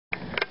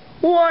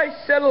Why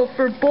settle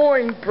for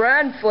boring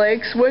bran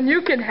flakes when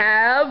you can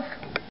have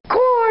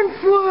corn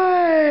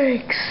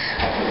flakes?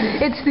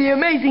 It's the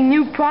amazing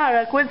new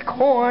product with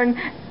corn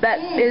that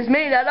is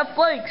made out of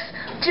flakes.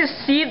 Just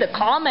see the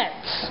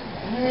comments.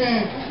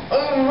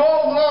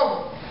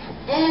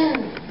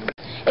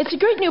 It's a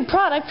great new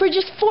product for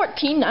just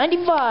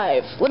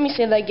 $14.95. Let me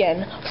say that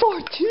again.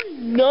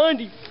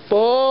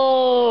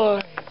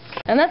 $14.95.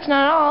 And that's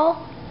not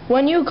all.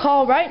 When you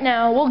call right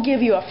now, we'll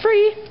give you a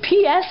free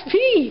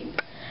PSP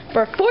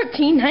for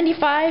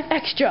 $14.95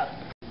 extra.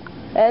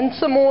 And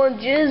some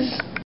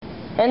oranges.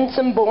 And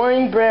some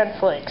boring bran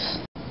flakes.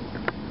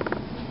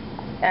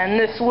 And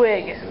this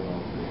wig.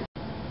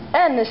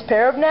 And this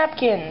pair of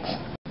napkins.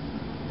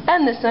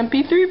 And this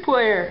MP3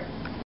 player.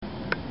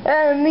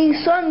 And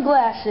these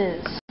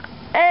sunglasses.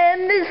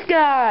 And this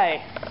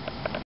guy.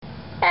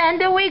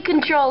 And a Wii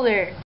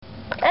controller.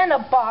 And a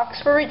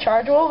box for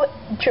rechargeable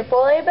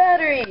AAA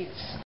batteries.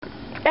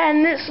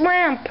 And this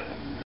lamp.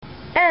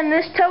 And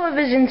this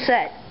television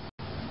set.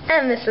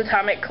 And this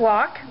atomic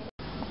clock.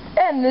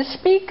 And this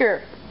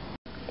speaker.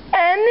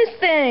 And this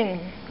thing.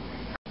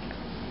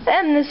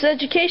 And this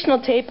educational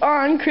tape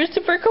on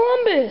Christopher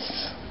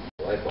Columbus.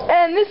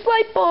 And this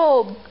light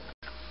bulb.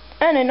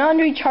 And an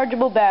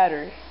unrechargeable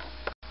battery.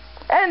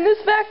 And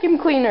this vacuum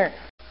cleaner.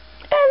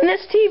 And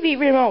this TV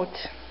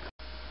remote.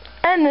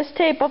 And this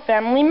tape of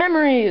family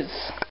memories.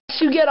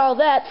 You get all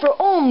that for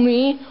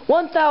only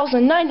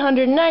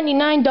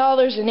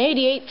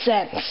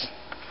 $1,999.88.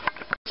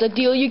 It's a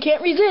deal you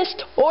can't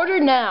resist. Order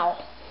now.